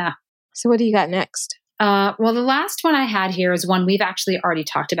right now. So what do you got next? Well, the last one I had here is one we've actually already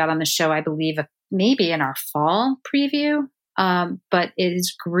talked about on the show, I believe, maybe in our fall preview, but it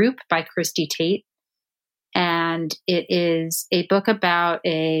is Group by Christy Tate. And it is a book about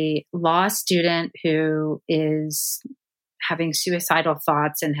a law student who is having suicidal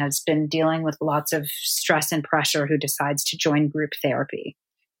thoughts and has been dealing with lots of stress and pressure, who decides to join group therapy.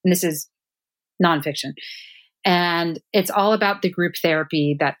 And this is nonfiction. And it's all about the group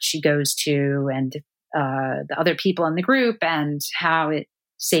therapy that she goes to and the other people in the group and how it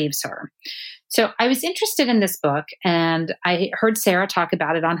saves her. So I was interested in this book, and I heard Sarah talk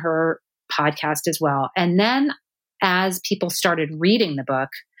about it on her podcast as well. And then as people started reading the book,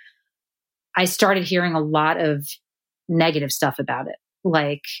 I started hearing a lot of negative stuff about it.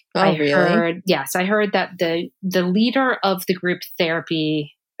 Like I heard that the leader of the group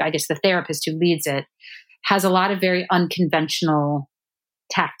therapy, I guess the therapist who leads it, has a lot of very unconventional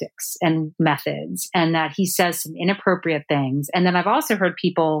tactics and methods, and that he says some inappropriate things. And then I've also heard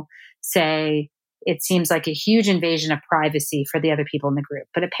people say it seems like a huge invasion of privacy for the other people in the group.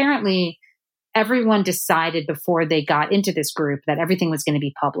 But apparently everyone decided before they got into this group that everything was going to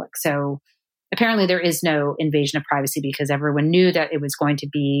be public. So apparently there is no invasion of privacy because everyone knew that it was going to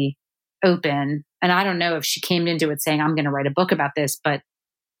be open. And I don't know if she came into it saying, I'm going to write a book about this, but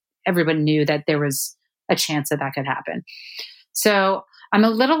everyone knew that there was a chance that that could happen. So I'm a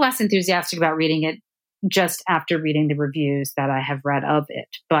little less enthusiastic about reading it just after reading the reviews that I have read of it.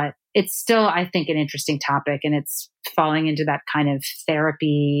 But it's still, I think, an interesting topic, and it's falling into that kind of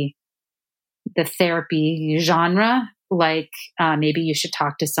therapy, the therapy genre, like maybe you should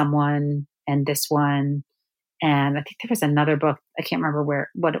talk to someone, and this one. And I think there was another book, I can't remember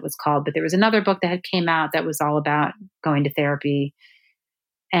what it was called, but there was another book that had came out that was all about going to therapy.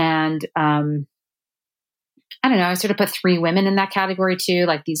 And I don't know, I sort of put three women in that category too,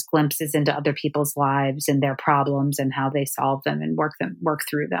 like these glimpses into other people's lives and their problems and how they solve them and work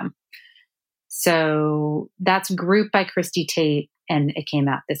through them. So that's Group by Christy Tate, and it came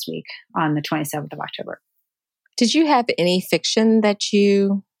out this week on the 27th of October. Did you have any fiction that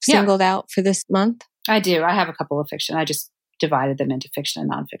you singled out for this month? I do. I have a couple of fiction. I just divided them into fiction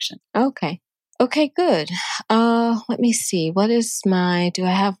and nonfiction. Okay. Okay, good. Let me see. Do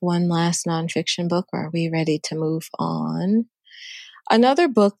I have one last nonfiction book, or are we ready to move on? Another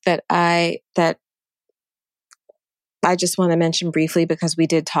book that I just want to mention briefly because we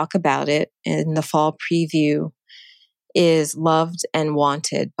did talk about it in the fall preview is Loved and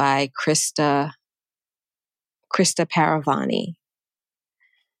Wanted by Krista Paravani.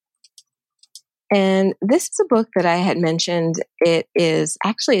 And this is a book that I had mentioned.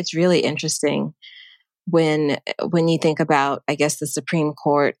 It's really interesting when you think about, I guess, the Supreme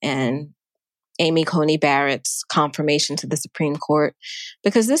Court and Amy Coney Barrett's confirmation to the Supreme Court,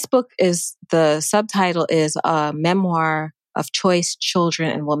 because the subtitle is a memoir of choice, children,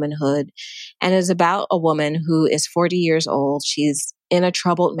 and womanhood, and is about a woman who is 40 years old. She's in a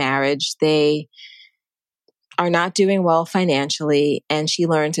troubled marriage. They are not doing well financially, and she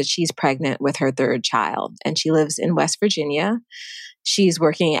learns that she's pregnant with her third child, and she lives in West Virginia. She's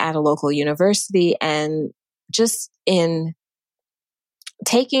working at a local university, and just in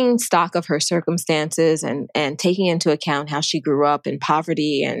taking stock of her circumstances and taking into account how she grew up in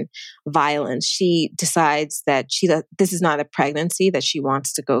poverty and violence, she decides that this is not a pregnancy that she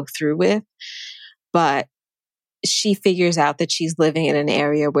wants to go through with, but she figures out that she's living in an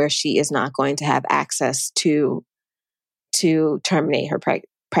area where she is not going to have access to terminate her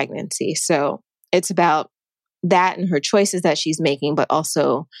pregnancy. So it's about that and her choices that she's making, but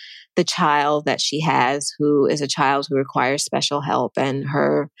also the child that she has, who is a child who requires special help, and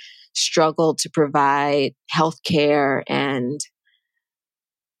her struggle to provide health care and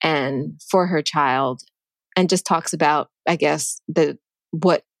for her child, and just talks about, I guess,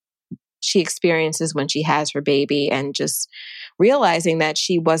 what she experiences when she has her baby, and just realizing that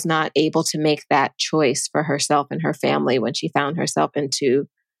she was not able to make that choice for herself and her family when she found herself into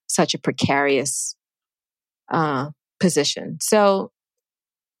such a precarious position. So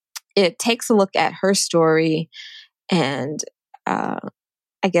it takes a look at her story and I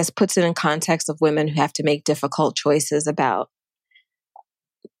guess puts it in context of women who have to make difficult choices about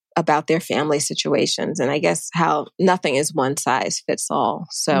their family situations, and I guess how nothing is one size fits all.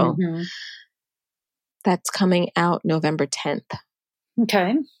 So that's coming out November 10th.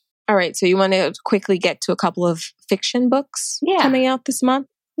 Okay. All right. So you want to quickly get to a couple of fiction books coming out this month?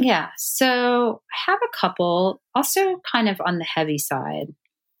 Yeah. So I have a couple, also kind of on the heavy side.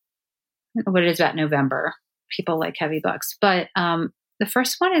 What it is about November. People like heavy books. But the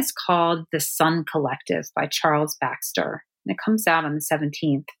first one is called The Sun Collective by Charles Baxter. And it comes out on the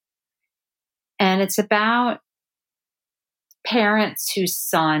 17th. And it's about parents whose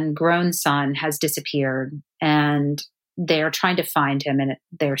grown son, has disappeared, and they're trying to find him, and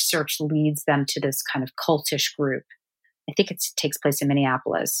their search leads them to this kind of cultish group. I think it takes place in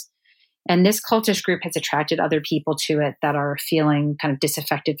Minneapolis. And this cultish group has attracted other people to it that are feeling kind of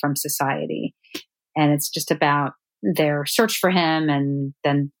disaffected from society. And it's just about their search for him and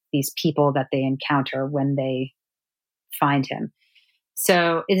then these people that they encounter when they find him.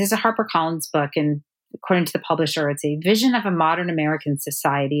 So it is a HarperCollins book, and according to the publisher, it's a vision of a modern American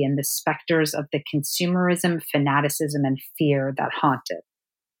society and the specters of the consumerism, fanaticism, and fear that haunt it.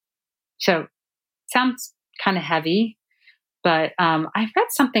 So sounds kind of heavy, but I read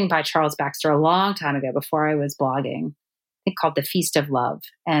something by Charles Baxter a long time ago before I was blogging, I think called The Feast of Love.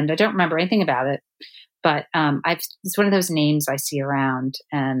 And I don't remember anything about it, but it's one of those names I see around,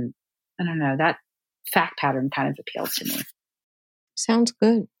 and I don't know, that fact pattern kind of appealed to me. Sounds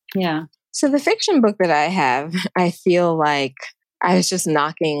good. Yeah. So the fiction book that I have, I feel like I was just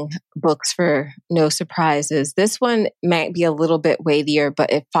knocking books for no surprises. This one might be a little bit weightier,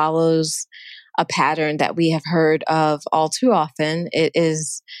 but it follows a pattern that we have heard of all too often. It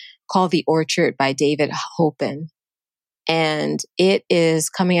is called The Orchard by David Hopen. And it is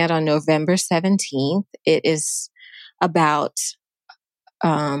coming out on November 17th. It is about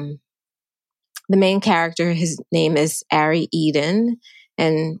the main character. His name is Ari Eden,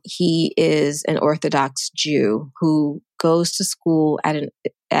 and he is an Orthodox Jew who goes to school at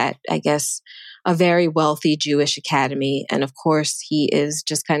I guess a very wealthy Jewish academy. And of course, he is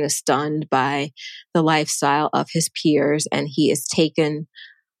just kind of stunned by the lifestyle of his peers, and he is taken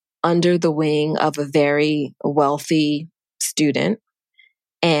under the wing of a very wealthy student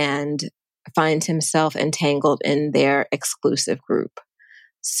and finds himself entangled in their exclusive group.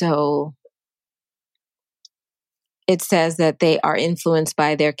 So it says that they are influenced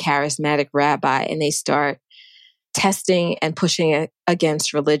by their charismatic rabbi, and they start testing and pushing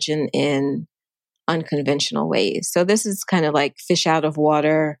against religion in unconventional ways. So this is kind of like fish out of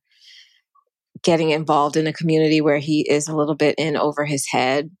water, getting involved in a community where he is a little bit in over his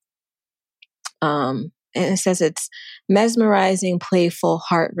head. and it says it's mesmerizing, playful,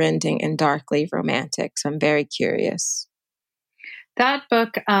 heartrending, and darkly romantic. So I'm very curious. That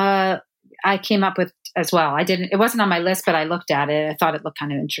book, I came up with as well. It wasn't on my list, but I looked at it. I thought it looked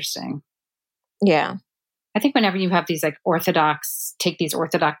kind of interesting. Yeah. I think whenever you have these take these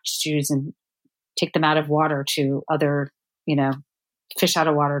orthodox Jews and take them out of water to other, fish out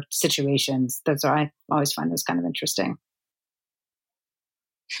of water situations, I always find those kind of interesting.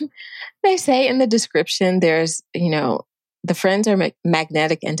 They say in the description, there's, the friends are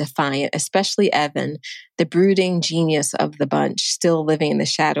magnetic and defiant, especially Evan, the brooding genius of the bunch, still living in the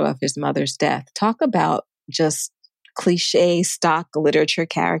shadow of his mother's death. Talk about just cliche stock literature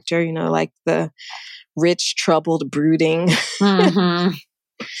character, like the rich, troubled, brooding,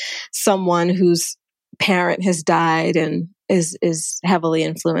 someone whose parent has died and is heavily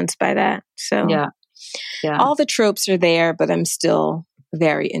influenced by that. So yeah. All the tropes are there, but I'm still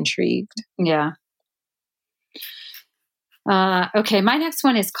very intrigued. Yeah. Okay, my next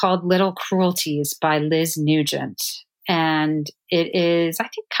one is called Little Cruelties by Liz Nugent. And it is, I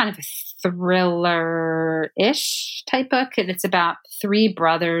think, kind of a thriller-ish type book. And it's about three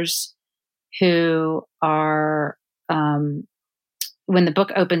brothers who are, when the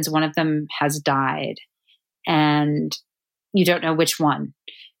book opens, one of them has died. And you don't know which one.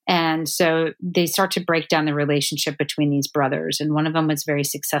 And so they start to break down the relationship between these brothers. And one of them was a very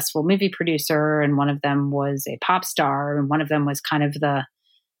successful movie producer, and one of them was a pop star, and one of them was kind of the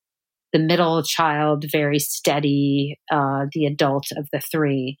middle child, very steady, the adult of the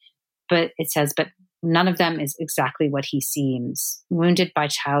three. But it says, but none of them is exactly what he seems. Wounded by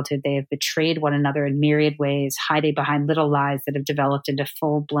childhood, they have betrayed one another in myriad ways, hiding behind little lies that have developed into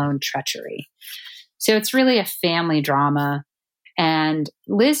full-blown treachery. So it's really a family drama. And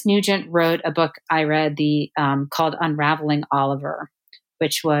Liz Nugent wrote a book I read called Unraveling Oliver,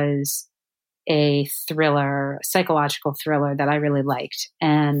 which was a thriller, psychological thriller that I really liked.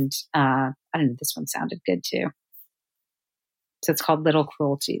 And I don't know, this one sounded good too. So it's called Little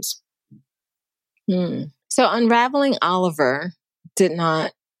Cruelties. So Unraveling Oliver did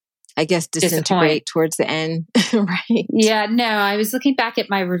not, I guess, disintegrate towards the end, right? Yeah, no, I was looking back at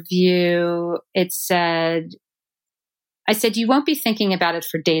my review. I said, you won't be thinking about it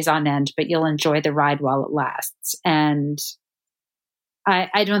for days on end, but you'll enjoy the ride while it lasts. And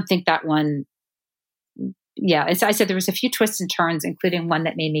I don't think that one, I said there was a few twists and turns, including one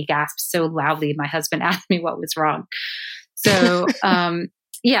that made me gasp so loudly my husband asked me what was wrong. So, I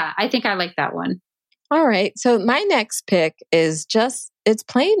think I like that one. All right. So my next pick is it's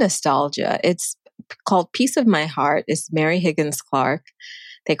plain nostalgia. It's called Piece of My Heart. It's Mary Higgins Clark.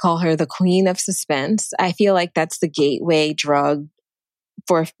 They call her the queen of suspense. I feel like that's the gateway drug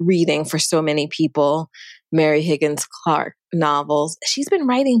for reading for so many people. Mary Higgins Clark novels. She's been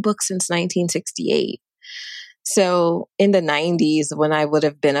writing books since 1968. So in the 90s, when I would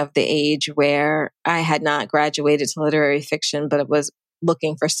have been of the age where I had not graduated to literary fiction, but it was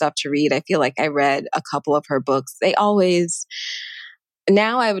looking for stuff to read, I feel like I read a couple of her books.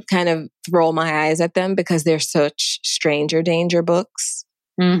 Now I would kind of roll my eyes at them because they're such stranger danger books.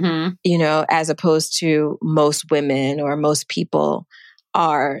 As opposed to most women or most people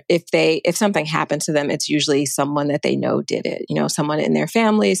are, if something happens to them, it's usually someone that they know did it, someone in their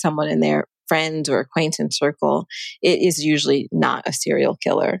family, someone in their friends or acquaintance circle. It is usually not a serial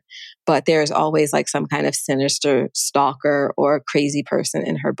killer, but there's always like some kind of sinister stalker or crazy person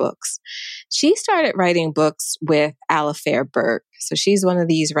in her books. She started writing books with Alistair Burke. So she's one of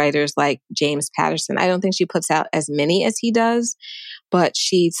these writers like James Patterson. I don't think she puts out as many as he does, but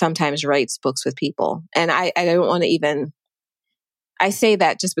she sometimes writes books with people. And I don't want to even, I say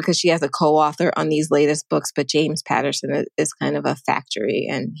that just because she has a co-author on these latest books, but James Patterson is kind of a factory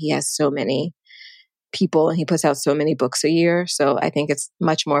and he has so many people and he puts out so many books a year. So I think it's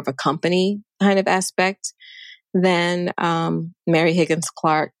much more of a company kind of aspect than Mary Higgins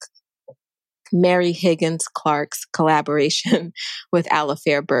Clark's collaboration with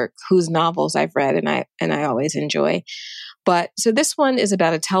Alistair Burke, whose novels I've read and I always enjoy. But so this one is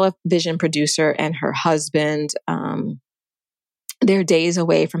about a television producer and her husband. They're days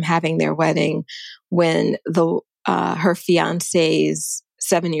away from having their wedding when her fiance's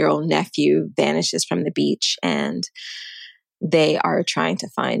 7-year-old nephew vanishes from the beach, and they are trying to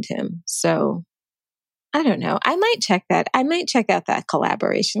find him. So I don't know. I might check that. I might check out that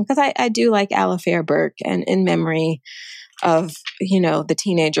collaboration because I do like Alistair Burke, and in memory of, the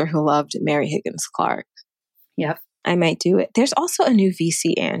teenager who loved Mary Higgins Clark. Yep. I might do it. There's also a new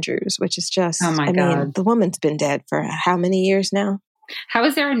V.C. Andrews, which is just, oh my God. mean, the woman's been dead for how many years now? How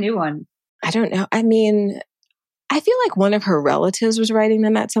is there a new one? I don't know. I mean, I feel like one of her relatives was writing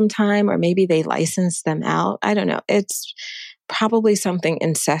them at some time, or maybe they licensed them out. I don't know. It's probably something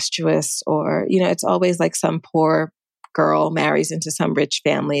incestuous, or, it's always like some poor girl marries into some rich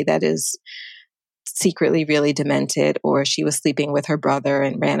family that is secretly really demented, or she was sleeping with her brother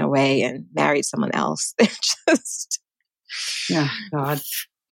and ran away and married someone else. They're just... Oh, God.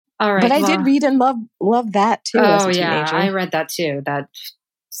 All right. But I did read and love that too as a teenager. I read that too. That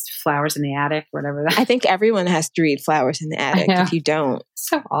Flowers in the Attic, whatever that. I think everyone has to read Flowers in the Attic if you don't.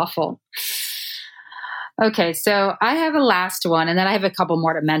 So awful. Okay, so I have a last one, and then I have a couple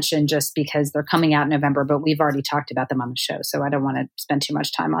more to mention just because they're coming out in November, but we've already talked about them on the show, so I don't want to spend too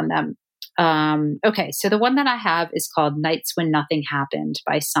much time on them. Okay, so the one that I have is called Nights When Nothing Happened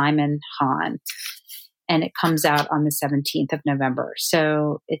by Simon Hahn. And it comes out on the 17th of November.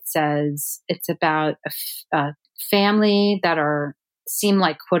 So it says it's about a family that seem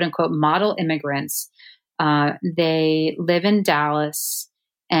like quote unquote model immigrants. They live in Dallas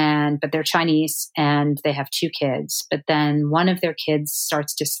but they're Chinese and they have 2 kids. But then one of their kids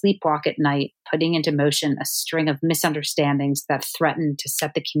starts to sleepwalk at night, putting into motion a string of misunderstandings that threaten to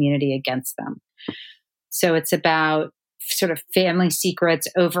set the community against them. So it's about sort of family secrets,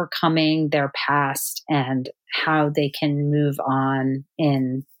 overcoming their past, and how they can move on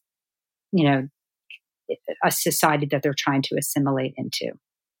in, a society that they're trying to assimilate into.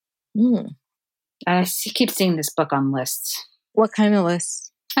 I keep seeing this book on lists. What kind of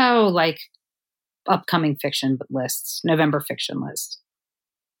lists? Oh, like upcoming fiction lists, November fiction lists.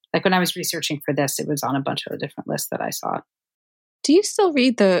 Like when I was researching for this, it was on a bunch of different lists that I saw. Do you still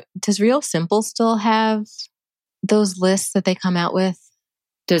read does Real Simple still have those lists that they come out with?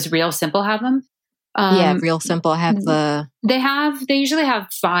 Does Real Simple have them? Yeah, Real Simple have They usually have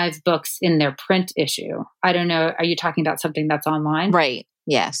 5 books in their print issue. I don't know. Are you talking about something that's online? Right.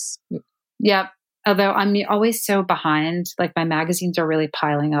 Yes. Yep. Although I'm always so behind, like my magazines are really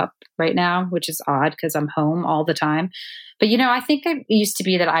piling up right now, which is odd because I'm home all the time. But, I think it used to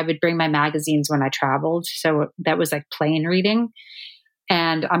be that I would bring my magazines when I traveled. So that was like plane reading.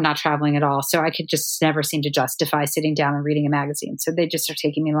 And I'm not traveling at all. So I could just never seem to justify sitting down and reading a magazine. So they just are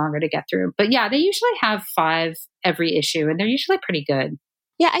taking me longer to get through. But yeah, they usually have 5 every issue and they're usually pretty good.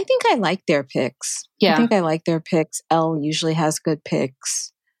 Yeah, I think I like their picks. Yeah. I think I like their picks. Elle usually has good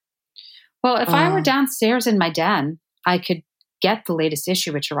picks. Well, if I were downstairs in my den, I could get the latest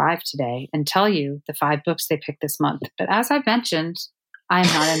issue, which arrived today, and tell you the 5 books they picked this month. But as I've mentioned, I am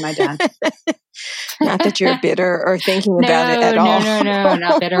not in my den. Not that you're bitter or thinking about it at all. No,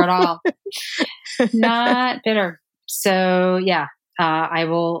 not bitter at all. Not bitter. So yeah, I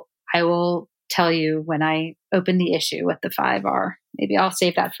will tell you when I open the issue what the 5 are. Maybe I'll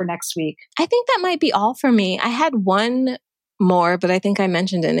save that for next week. I think that might be all for me. I had one more, but I think I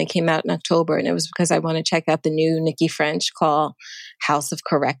mentioned it and it came out in October, and it was because I want to check out the new Nikki French called House of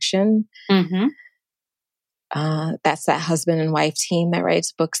Correction. Mm-hmm. That's that husband and wife team that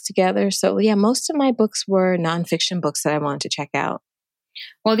writes books together. So yeah, most of my books were nonfiction books that I wanted to check out.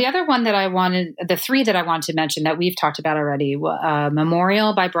 Well, the other one the 3 that I wanted to mention that we've talked about already,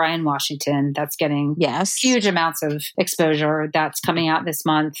 Memorial by Brian Washington. That's getting huge amounts of exposure. That's coming out this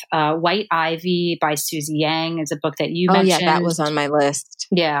month. White Ivy by Susie Yang is a book that you mentioned. Oh yeah, that was on my list.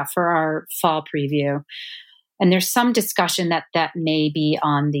 Yeah, for our fall preview. And there's some discussion that may be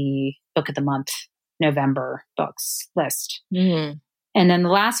on the Book of the Month November books list. Mm-hmm. And then the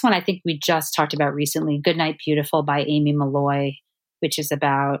last one I think we just talked about recently, Goodnight Beautiful by Amy Malloy, which is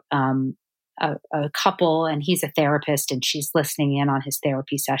about a couple, and he's a therapist and she's listening in on his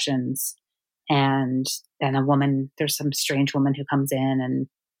therapy sessions. And then there's some strange woman who comes in and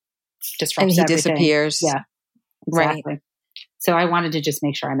disrupts everything. Disappears. Yeah, exactly. Right. So I wanted to just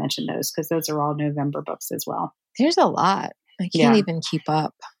make sure I mentioned those because those are all November books as well. There's a lot. I can't even keep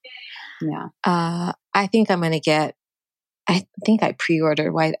up. Yeah. I think I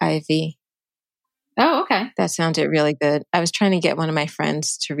pre-ordered White Ivy. Oh, okay. That sounded really good. I was trying to get one of my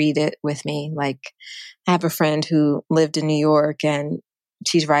friends to read it with me. Like, I have a friend who lived in New York and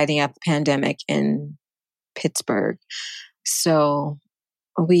she's riding out the pandemic in Pittsburgh. So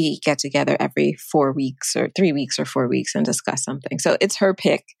we get together every 4 weeks or 3 weeks or 4 weeks and discuss something. So it's her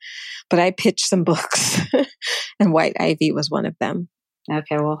pick, but I pitched some books and White Ivy was one of them.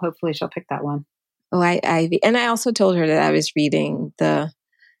 Okay. Well, hopefully she'll pick that one. White Ivy. And I also told her that I was reading The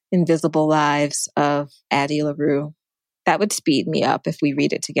Invisible Lives of Addie LaRue. That would speed me up if we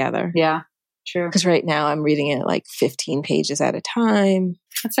read it together. Yeah, true. Because right now I'm reading it like 15 pages at a time.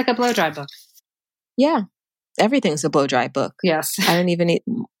 It's like a blow dry book. Yeah. Everything's a blow dry book. Yes. I don't even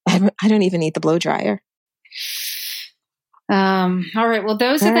need the blow dryer. All right. Well,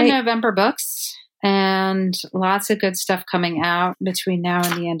 those are the November books. and lots of good stuff coming out between now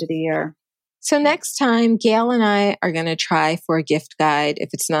and the end of the year. So next time, Gail and I are going to try for a gift guide. If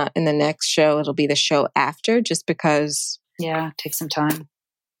it's not in the next show, it'll be the show after, just because. Yeah, take some time.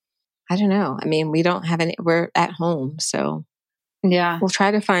 I don't know. I mean, we don't have any, we're at home, so yeah, we'll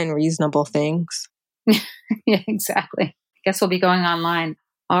try to find reasonable things. Yeah, exactly. I guess we'll be going online.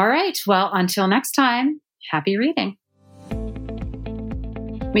 All right. Well, until next time, happy reading.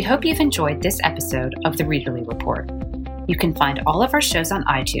 We hope you've enjoyed this episode of The Readerly Report. You can find all of our shows on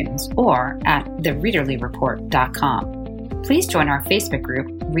iTunes or at thereaderlyreport.com. Please join our Facebook group,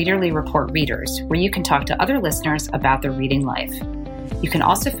 Readerly Report Readers, where you can talk to other listeners about their reading life. You can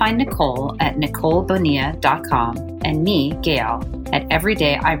also find Nicole at NicoleBonilla.com and me, Gail, at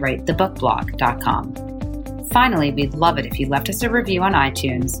EverydayIWriteTheBookBlog.com. Finally, we'd love it if you left us a review on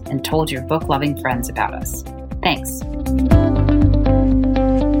iTunes and told your book-loving friends about us. Thanks.